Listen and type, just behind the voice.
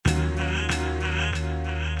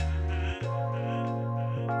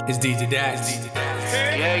It's DJ Dax.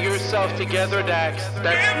 Get yourself together, Dax.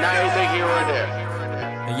 That's neither here or there.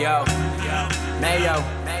 Hey, yo, Mayo.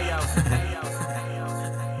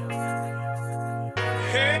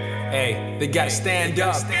 Hey, they gotta stand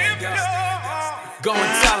up. Go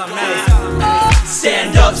and tell them, man.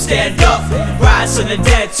 Stand up, rise from the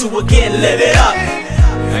dead to again live it up.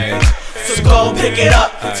 Hey. So go and pick it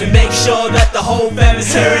up to make sure that the whole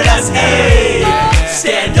family's hearing us. Hey,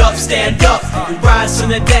 stand up, rise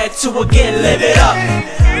from the dead to again live it up.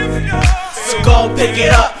 So go and pick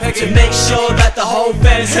it up to make sure that the whole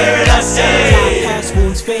family's hearing us. Hey, past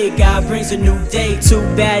wounds fade, God brings a new day. Too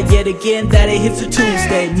bad yet again that it hits a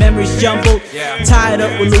Tuesday. Memories jumbled, tied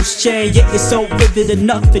up with loose chain. Yet you're so vivid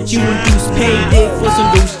enough that you induce pain. Dig for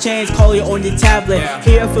some loose chains, call you on your tablet.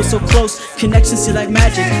 Here I feel so close, connections feel like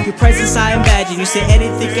magic. Your presence I imagine, you say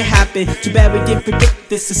anything can happen. Too bad we didn't predict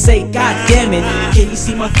this to say, God damn it. Can you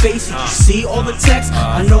see my face? Can you see all the text?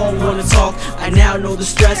 I know I wanna talk, I now know the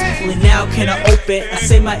stress. Only now can I open, I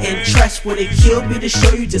say my interest. Will they kill me to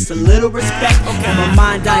show you just a little respect? In my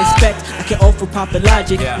mind I inspect, I can offer proper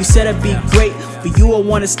logic. You said I'd be great, but you all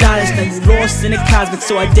want astonish. Now you lost in the cosmic,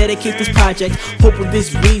 so I dedicate this project. Hoping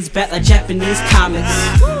this reads back like Japanese comics.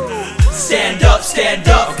 Stand up,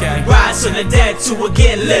 rise from the dead to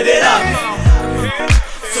again live it up.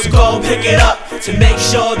 So go and pick it up to make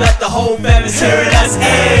sure that the whole family's hearing us.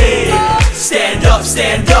 Hey, stand up,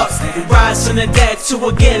 rise from the dead to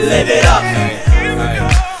again live it up.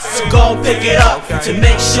 So go and pick it up to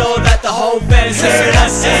make sure that the whole family's hearing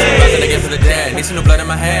us. Rising again for the dead, need some new blood in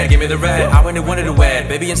my head. Give me the red, I wouldn't wanted to wed.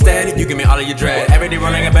 Baby, instead, you give me all of your dread. Every day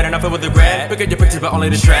running, I better not fill with regret. Pick up your pictures, but only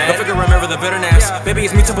the shred. Don't forget, remember the bitterness. Baby,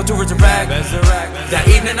 it's me to put two words to rag. That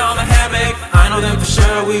evening on the hammock, I know that for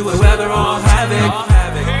sure we would weather all havoc.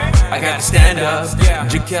 I got to stand up,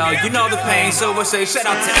 Jaquel, you know the pain, so I say shout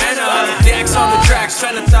out to Anna. Dax on the tracks,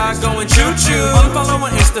 trying to thought going choo-choo. Unfollow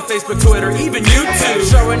on Insta, Facebook, Twitter, even YouTube.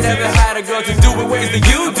 Sure I never had a girl to do it ways that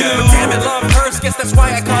you do. But damn it, love hurts, guess that's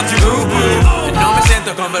why I called you boo-boo. No me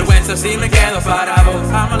siento convergüenza, si me quedo parado.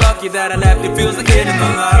 I'm lucky that I left, it feels like hitting the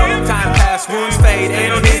lotto. Time pass, wounds fade,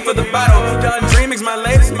 ain't no need for the bottle. Done dreaming's my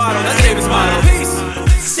latest motto, that's David's motto. Peace.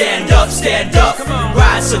 Stand up,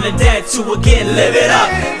 rise from the dead to again live it up.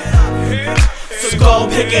 So go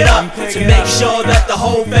and pick it up to make sure that the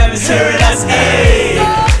whole family's hearing us. Hey,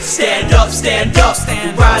 stand up,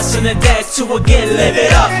 rise from the dead to again live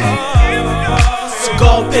it up. So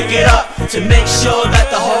go and pick it up to make sure that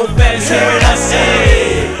the whole family's hearing us.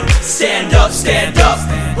 Hey, stand up,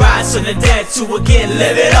 rise from the dead to again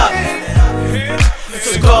live it up.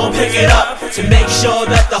 So go and pick it up to make sure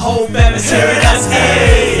that the whole family's hearing us.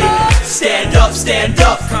 Hey, stand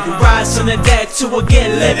up, rise from the dead to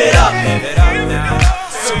again live it up.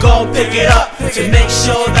 So go and pick it up to make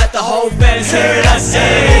sure that the whole family's hearing us.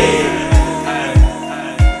 Hey,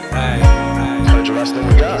 Heard you less than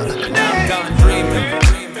we got. Now I'm done dreaming.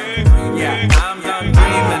 Yeah, I'm done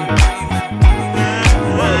dreaming.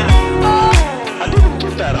 I didn't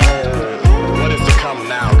get that whole what is to come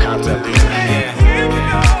now concept either.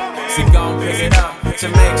 So go and pick it up to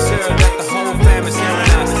make sure that the whole family's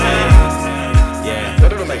hearing us. Yeah,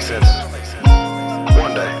 But it'll make sense.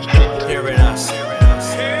 One day. hearing us.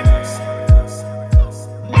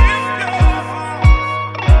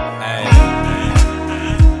 Hey.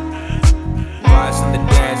 Rise from the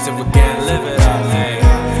dead so we can live it up. Hey.